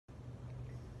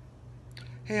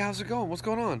Hey, how's it going? What's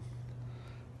going on?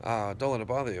 Don't let it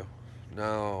bother you.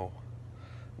 No.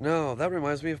 No, that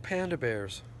reminds me of panda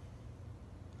bears.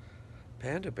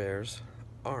 Panda bears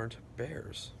aren't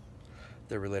bears.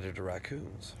 They're related to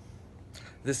raccoons.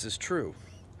 This is true.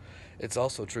 It's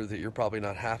also true that you're probably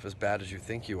not half as bad as you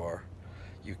think you are.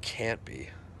 You can't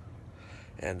be.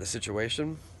 And the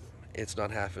situation, it's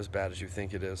not half as bad as you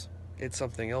think it is. It's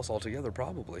something else altogether,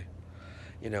 probably.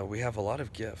 We have a lot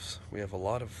of gifts. We have a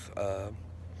lot of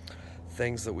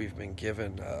things that we've been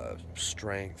given,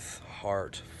 strength,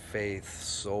 heart, faith,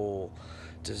 soul,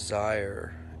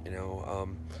 desire.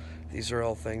 These are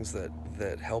all things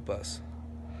that help us.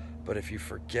 But if you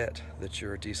forget that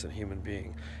you're a decent human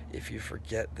being, if you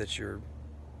forget that you're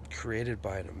created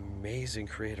by an amazing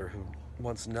creator who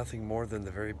wants nothing more than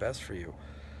the very best for you,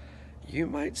 you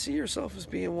might see yourself as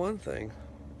being one thing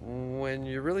when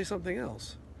you're really something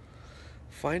else.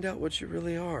 Find out what you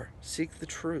really are. Seek the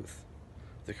truth.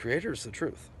 The creator is the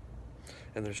truth.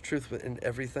 And there's truth in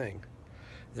everything.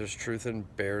 There's truth in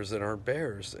bears that aren't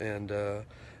bears, and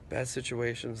bad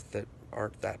situations that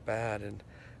aren't that bad, and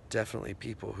definitely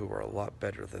people who are a lot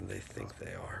better than they think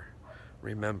they are.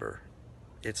 Remember,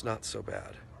 it's not so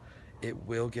bad. It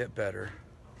will get better.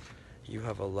 You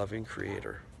have a loving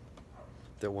creator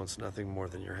that wants nothing more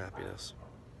than your happiness.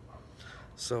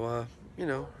 So,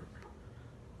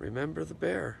 remember the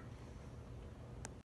bear.